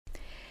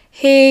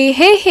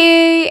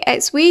Hey,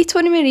 it's we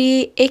Toni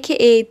Marie,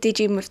 aka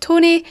Daydream with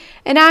Toni,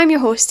 and I'm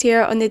your host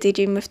here on the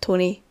Daydream with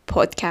Toni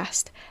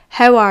podcast.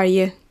 How are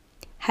you?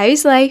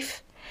 How's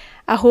life?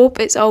 I hope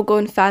it's all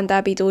going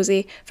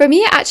fandabidosy. For me,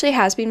 it actually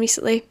has been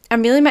recently.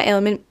 I'm really in my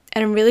element,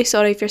 and I'm really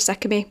sorry if you're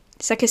sick of me,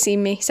 sick of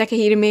seeing me, sick of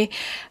hearing me,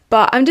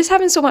 but I'm just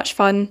having so much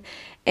fun.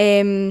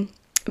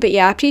 But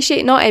yeah, I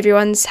appreciate not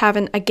everyone's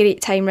having a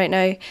great time right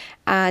now,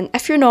 and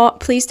if you're not,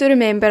 please do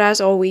remember,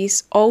 as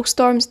always, all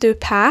storms do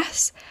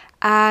pass,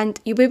 and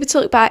you'll be able to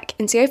look back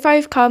and see how far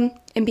you've come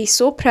and be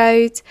so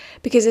proud,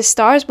 because the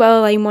stars will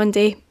align one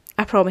day,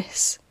 I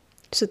promise.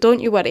 So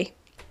don't you worry.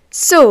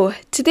 So,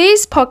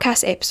 today's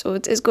podcast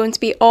episode is going to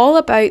be all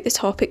about the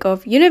topic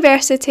of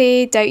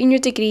university, doubting your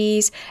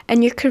degrees,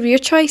 and your career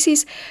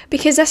choices,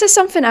 because this is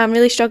something I'm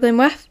really struggling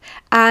with,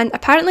 and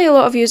apparently a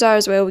lot of yous are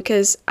as well,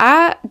 because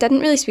I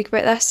didn't really speak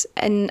about this,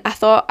 and I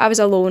thought I was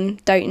alone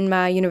doubting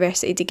my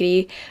university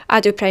degree. I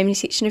do primary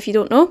teaching, if you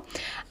don't know,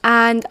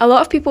 and a lot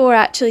of people were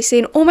actually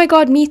saying, oh my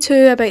god, me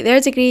too, about their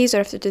degrees,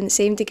 or if they're doing the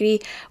same degree,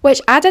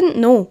 which I didn't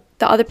know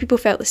that other people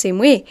felt the same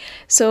way.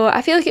 So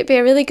I feel like it'd be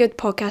a really good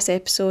podcast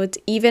episode,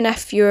 even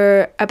if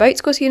you're about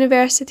to go to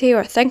university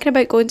or thinking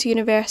about going to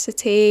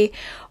university,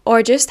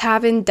 or just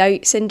having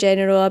doubts in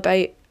general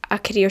about a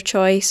career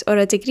choice or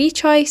a degree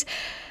choice.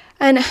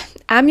 And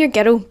I'm your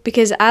girl,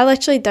 because I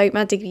literally doubt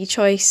my degree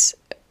choice.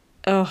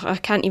 Oh, I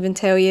can't even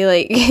tell you,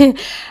 like,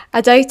 I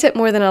doubt it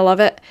more than I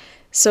love it.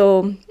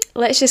 So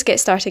let's just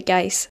get started,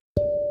 guys.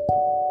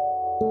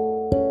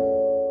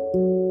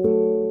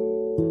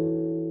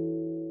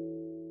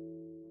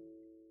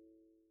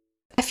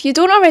 If you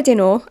don't already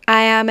know,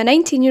 I am a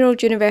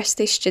 19-year-old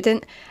university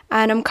student,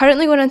 and I'm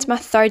currently going into my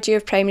third year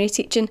of primary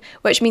teaching,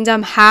 which means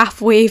I'm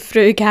halfway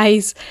through,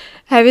 guys.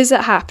 How is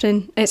it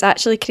happening? It's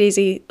actually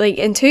crazy. Like,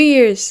 in 2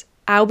 years,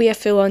 I'll be a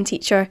full-on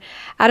teacher.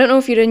 I don't know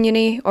if you're in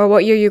uni or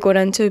what year you're going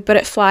into, but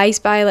it flies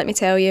by, let me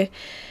tell you.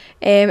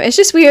 It's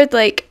just weird,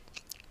 like,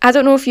 I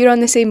don't know if you're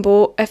on the same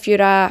boat, if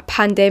you're a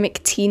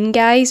pandemic teen,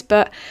 guys,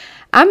 but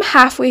I'm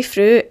halfway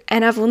through,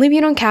 and I've only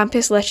been on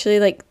campus literally,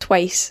 like,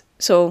 twice.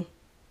 So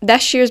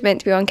this year's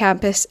meant to be on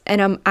campus,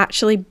 and I'm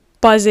actually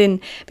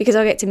buzzing because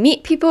I'll get to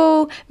meet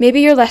people.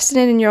 Maybe you're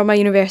listening and you're on my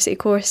university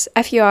course.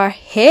 If you are,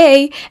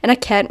 hey, and I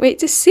can't wait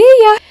to see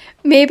ya.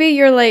 Maybe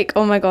you're like,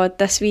 oh my god,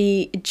 this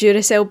wee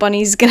Duracell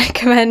bunny's gonna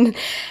come in.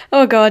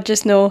 Oh god,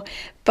 just no.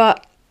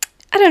 But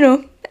I don't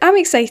know, I'm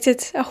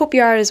excited. I hope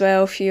you are as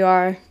well if you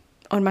are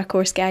on my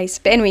course, guys.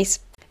 But anyways,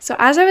 so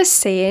as I was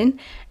saying,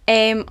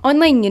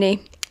 online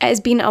uni, it has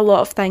been a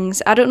lot of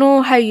things. I don't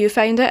know how you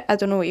found it. I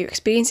don't know what your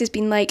experience has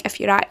been like if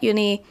you're at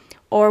uni,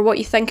 or what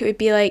you think it would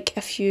be like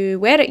if you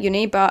were at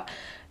uni. But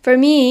for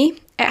me,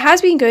 it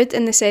has been good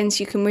in the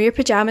sense you can wear your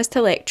pyjamas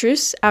to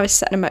lectures. I was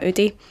sitting in my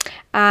hoodie,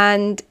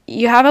 and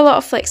you have a lot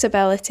of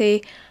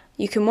flexibility.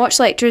 You can watch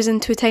lectures in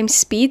 2 times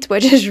speed,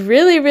 which is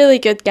really, really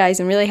good, guys,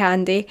 and really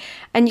handy.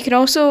 And you can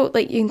also,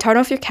 like, you can turn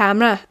off your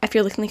camera if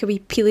you're looking like a wee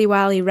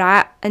peely-wally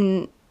rat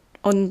and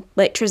on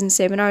lectures and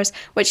seminars,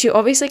 which you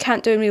obviously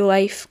can't do in real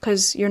life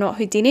because you're not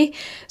Houdini.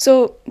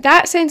 So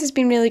that sense has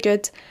been really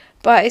good,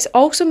 but it's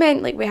also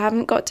meant like we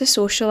haven't got to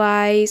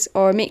socialise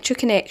or make true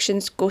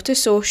connections, go to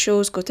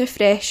socials, go to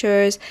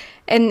freshers,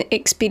 and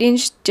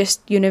experience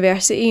just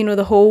university. You know,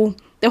 the whole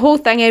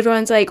thing.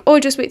 Everyone's like, oh,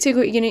 just wait till you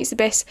go to uni, it's the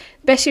best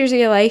years of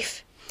your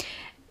life.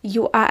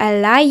 You are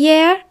a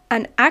liar,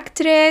 an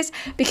actress,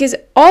 because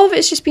all of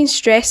it's just been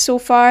stress so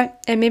far,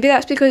 and maybe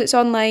that's because it's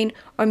online,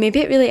 or maybe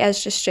it really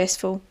is just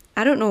stressful.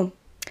 I don't know.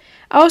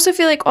 I also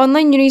feel like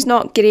online uni is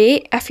not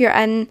great if you're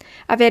in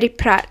a very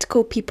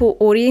practical,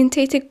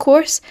 people-orientated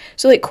course.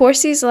 So like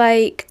courses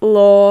like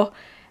law,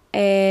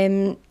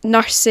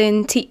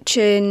 nursing,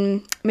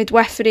 teaching,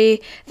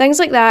 midwifery, things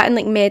like that, and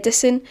like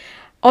medicine.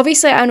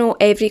 Obviously, I know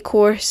every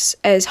course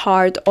is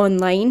hard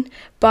online,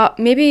 but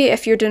maybe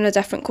if you're doing a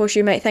different course,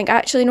 you might think,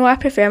 actually, no, I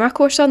prefer my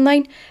course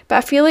online. But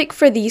I feel like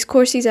for these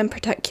courses in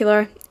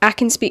particular, I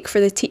can speak for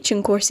the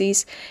teaching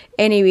courses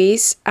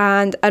anyways,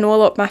 and I know a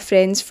lot of my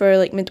friends for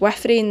like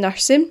midwifery and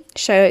nursing.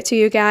 Shout out to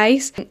you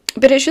guys.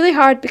 But it's really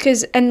hard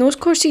because in those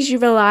courses, you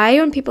rely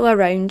on people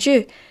around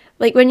you.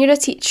 Like when you're a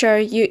teacher,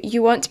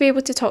 you want to be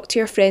able to talk to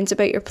your friends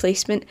about your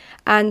placement,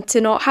 and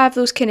to not have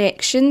those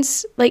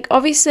connections. Like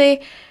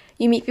obviously,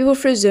 you meet people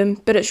through Zoom,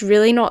 but it's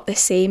really not the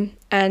same,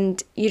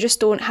 and you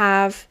just don't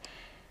have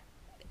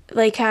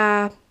like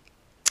a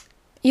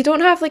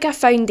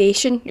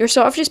foundation. You're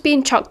sort of just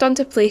being chucked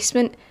onto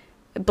placement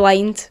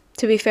blind,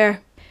 to be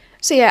fair.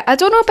 So yeah, I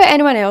don't know about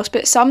anyone else,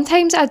 but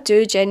sometimes I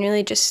do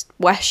genuinely just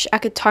wish I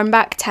could turn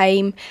back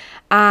time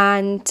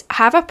and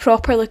have a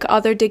proper look at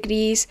other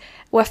degrees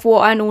with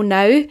what I know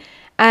now,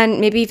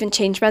 and maybe even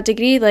change my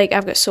degree. Like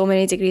I've got so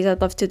many degrees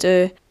I'd love to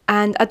do,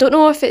 and I don't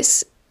know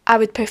if I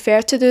would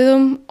prefer to do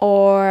them,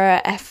 or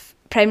if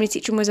primary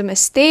teaching was a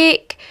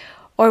mistake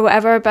or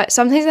whatever, but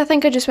sometimes I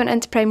think I just went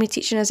into primary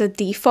teaching as a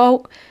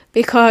default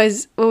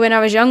because, well, when I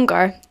was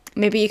younger,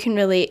 maybe you can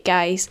relate,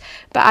 guys,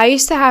 but I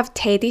used to have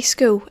teddy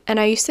school, and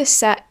I used to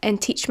sit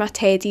and teach my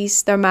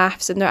teddies their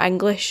maths and their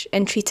English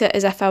and treat it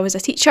as if I was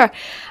a teacher.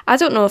 I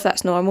don't know if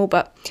that's normal,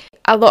 but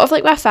a lot of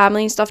like my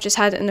family and stuff just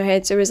had it in their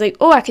heads. It was like,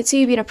 oh, I could see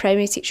you being a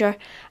primary teacher.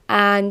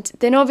 And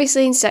then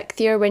obviously in 6th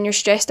year, when you're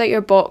stressed out your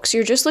box,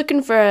 you're just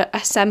looking for a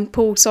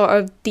simple sort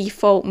of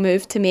default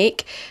move to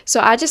make. So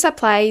I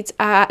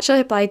actually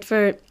applied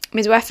for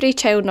midwifery,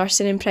 child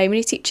nursing and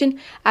primary teaching.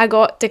 I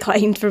got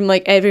declined from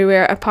like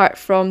everywhere apart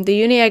from the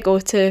uni I go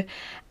to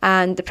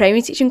and the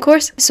primary teaching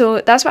course.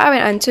 So that's what I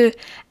went into.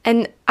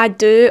 And I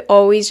do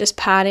always just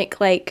panic,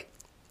 like,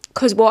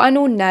 because what I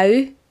know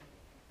now,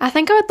 I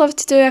think I would love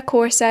to do a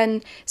course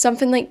in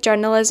something like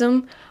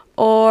journalism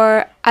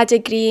or a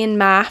degree in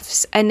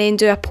maths and then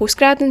do a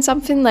postgrad in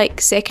something like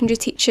secondary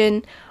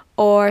teaching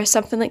or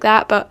something like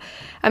that. But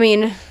I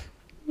mean,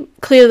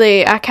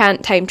 clearly I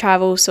can't time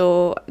travel,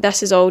 so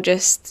this is all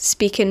just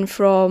speaking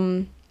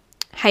from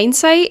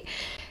hindsight.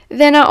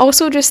 Then I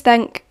also just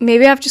think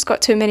maybe I've just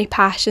got too many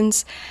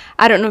passions.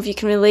 I don't know if you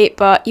can relate,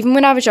 but even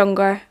when I was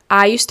younger,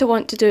 I used to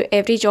want to do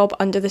every job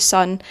under the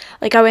sun.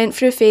 Like I went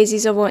through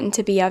phases of wanting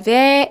to be a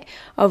vet,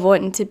 of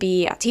wanting to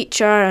be a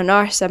teacher, a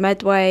nurse, a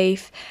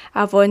midwife.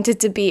 I've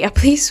wanted to be a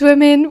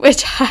policewoman,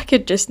 which I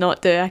could just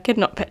not do. I could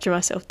not picture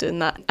myself doing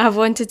that. I've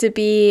wanted to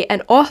be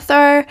an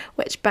author,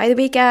 which by the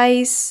way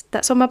guys,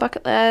 that's on my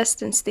bucket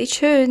list and stay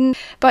tuned.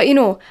 But you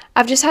know,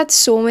 I've just had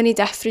so many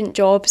different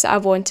jobs that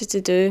I've wanted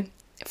to do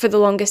for the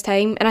longest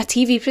time, and a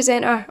TV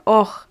presenter,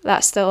 oh,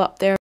 that's still up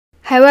there.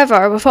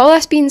 However, with all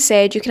this being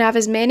said, you can have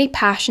as many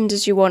passions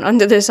as you want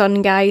under the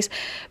sun, guys,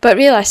 but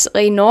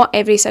realistically, not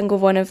every single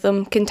one of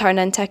them can turn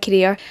into a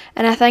career,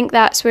 and I think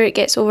that's where it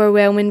gets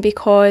overwhelming,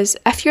 because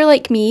if you're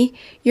like me,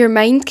 your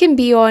mind can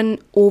be on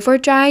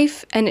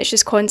overdrive, and it's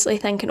just constantly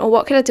thinking, oh,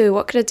 what could I do,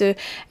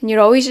 and you're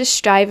always just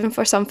striving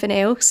for something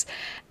else,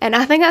 and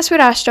I think that's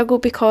where I struggle,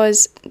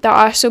 because there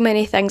are so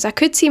many things I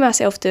could see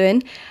myself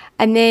doing.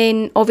 And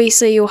then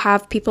obviously you'll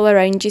have people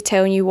around you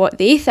telling you what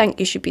they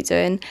think you should be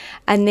doing.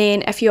 And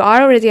then if you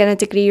are already in a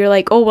degree, you're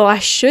like, oh, well, I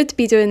should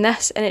be doing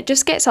this. And it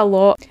just gets a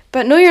lot.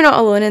 But no, you're not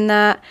alone in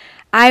that.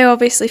 I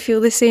obviously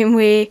feel the same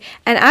way.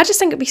 And I just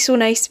think it'd be so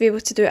nice to be able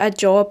to do a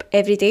job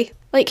every day.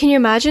 Like, can you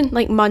imagine?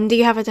 Like Monday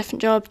you have a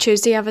different job,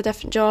 Tuesday you have a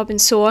different job, and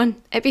so on.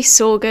 It'd be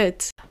so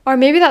good. Or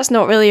maybe that's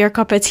not really your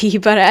cup of tea,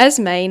 but it is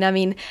mine. I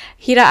mean,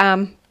 here I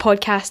am,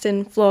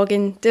 podcasting,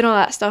 vlogging, doing all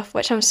that stuff,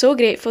 which I'm so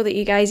grateful that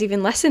you guys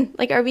even listen.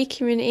 Like, our wee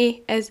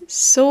community is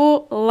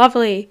so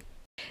lovely.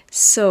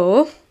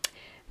 So,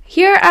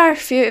 here are a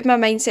few of my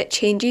mindset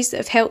changes that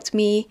have helped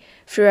me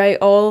throughout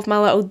all of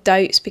my little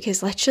doubts,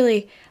 because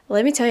literally,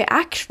 let me tell you,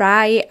 I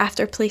cry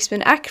after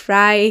placement, I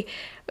cry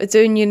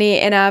doing uni,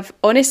 and I've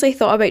honestly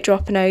thought about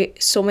dropping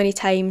out so many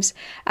times.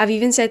 I've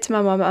even said to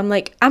my mum, I'm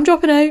like, I'm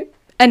dropping out.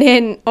 And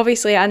then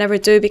obviously I never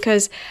do,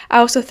 because I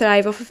also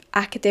thrive off of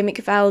academic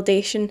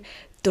validation.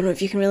 Don't know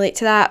if you can relate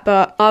to that,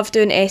 but I love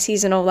doing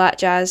essays and all that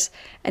jazz.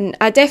 And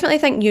I definitely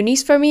think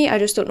uni's for me. I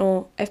just don't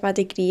know if my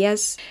degree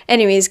is.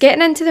 Anyways,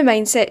 getting into the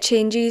mindset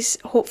changes,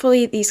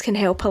 hopefully these can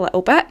help a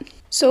little bit.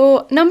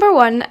 So number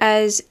 1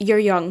 is you're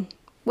young.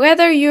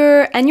 Whether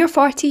you're in your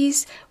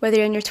 40s, whether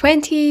you're in your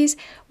 20s,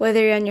 whether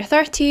you're in your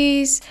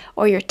 30s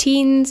or your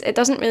teens, it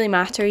doesn't really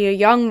matter. You're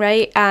young,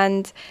 right?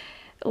 And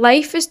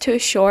life is too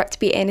short to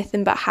be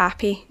anything but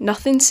happy.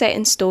 Nothing's set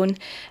in stone.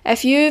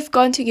 If you've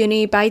gone to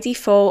uni by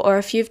default, or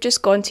if you've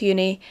just gone to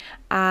uni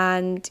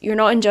and you're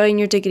not enjoying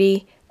your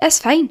degree, it's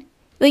fine.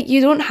 Like,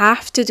 you don't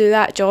have to do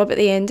that job at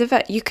the end of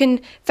it. You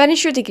can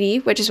finish your degree,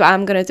 which is what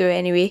I'm going to do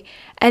anyway,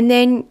 and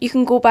then you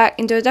can go back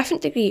and do a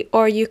different degree,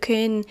 or you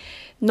can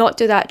not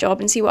do that job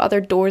and see what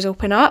other doors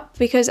open up,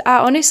 because I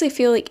honestly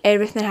feel like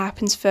everything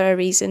happens for a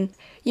reason.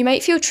 You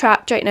might feel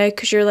trapped right now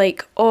because you're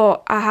like,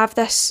 oh, I have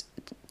this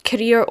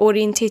career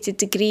orientated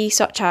degree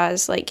such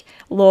as like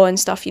law and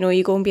stuff, you know,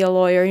 you go and be a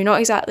lawyer. You're not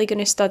exactly going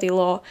to study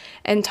law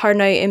and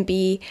turn out and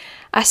be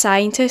a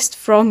scientist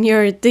from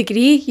your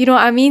degree, you know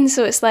what I mean?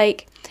 So it's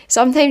like,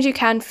 sometimes you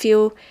can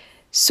feel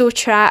so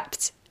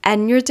trapped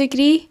in your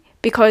degree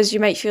because you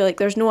might feel like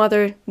there's no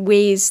other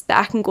ways that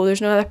I can go,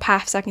 there's no other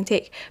paths I can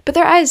take, but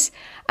there is,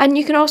 and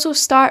you can also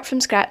start from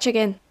scratch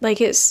again.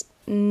 Like, it's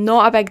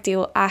not a big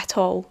deal at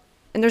all,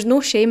 and there's no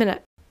shame in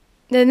it.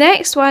 The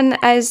next one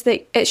is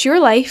that it's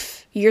your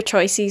life, your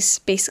choices,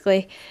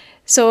 basically.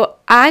 So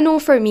I know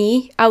for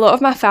me, a lot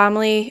of my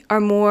family are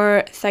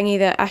more thingy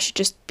that I should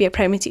just be a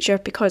primary teacher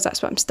because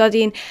that's what I'm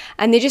studying,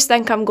 and they just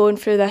think I'm going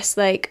through this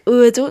like,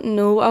 oh, I don't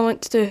know what I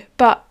want to do,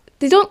 but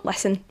they don't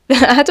listen.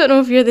 I don't know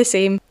if you're the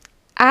same.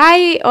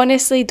 I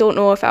honestly don't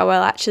know if I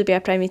will actually be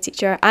a primary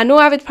teacher. I know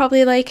I would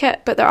probably like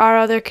it, but there are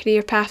other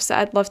career paths that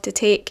I'd love to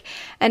take,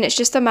 and it's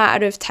just a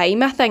matter of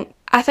time, I think.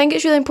 I think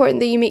it's really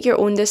important that you make your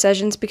own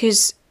decisions,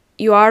 because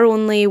you are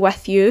only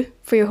with you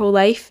for your whole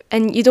life,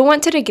 and you don't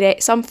want to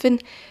regret something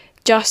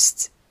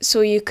just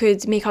so you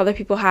could make other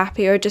people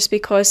happy, or just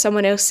because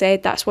someone else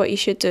said that's what you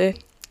should do.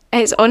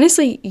 It's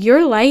honestly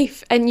your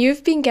life, and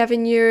you've been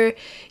given your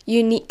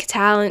unique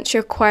talents,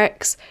 your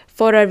quirks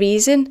for a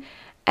reason,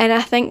 and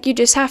I think you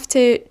just have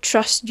to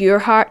trust your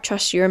heart,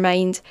 trust your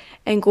mind,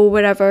 and go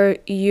wherever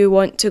you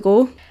want to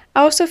go.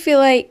 I also feel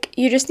like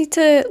you just need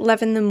to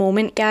live in the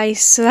moment,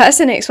 guys. So that's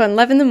the next one,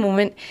 live in the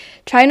moment.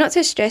 Try not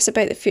to stress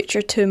about the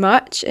future too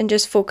much and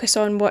just focus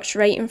on what's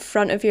right in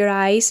front of your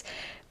eyes,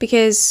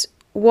 because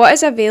what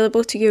is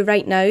available to you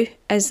right now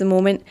is the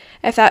moment.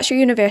 If that's your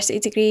university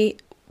degree,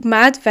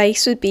 my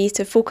advice would be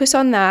to focus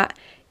on that,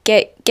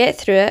 get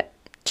through it,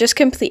 just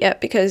complete it,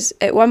 because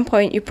at one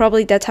point you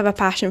probably did have a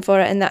passion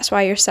for it and that's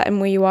why you're sitting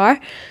where you are.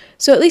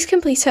 So at least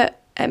complete it.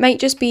 It might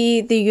just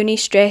be the uni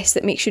stress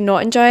that makes you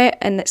not enjoy it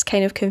and it's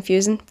kind of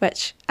confusing,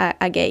 which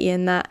I get you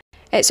in that.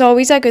 It's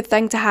always a good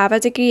thing to have a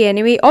degree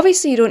anyway.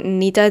 Obviously you don't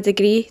need a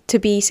degree to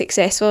be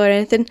successful or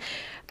anything,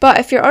 but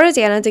if you're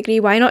already in a degree,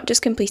 why not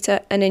just complete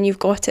it and then you've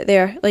got it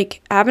there?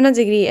 Like, having a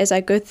degree is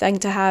a good thing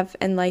to have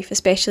in life,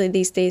 especially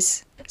these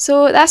days.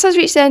 So that's us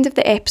reached the end of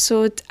the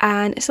episode,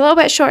 and it's a little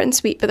bit short and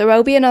sweet, but there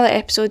will be another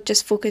episode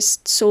just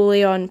focused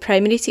solely on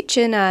primary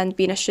teaching and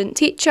being a student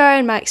teacher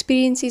and my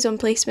experiences on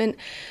placement.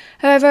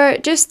 However,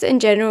 just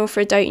in general,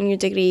 for doubting your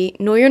degree,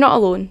 know you're not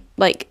alone.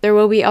 Like, there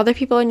will be other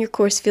people on your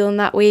course feeling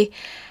that way.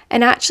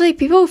 And actually,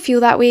 people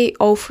feel that way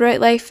all throughout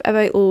life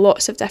about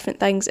lots of different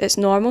things. It's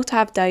normal to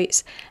have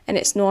doubts, and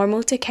it's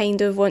normal to kind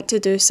of want to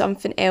do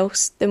something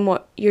else than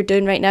what you're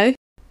doing right now.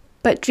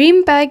 But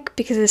dream big,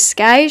 because the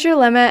sky is your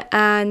limit,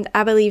 and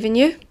I believe in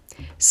you.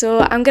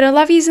 So I'm going to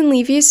love yous and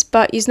leave yous,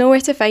 but yous know where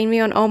to find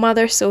me on all my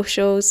other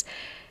socials.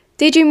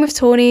 Daydream with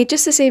Toni,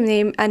 just the same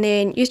name, and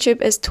then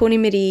YouTube is Toni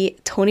Marie,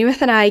 Toni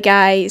with an I,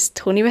 guys,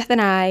 Toni with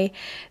an I.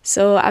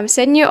 So I'm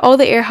sending you all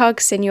the air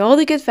hugs, sending you all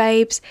the good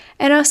vibes,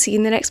 and I'll see you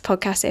in the next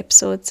podcast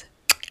episode.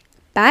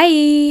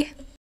 Bye!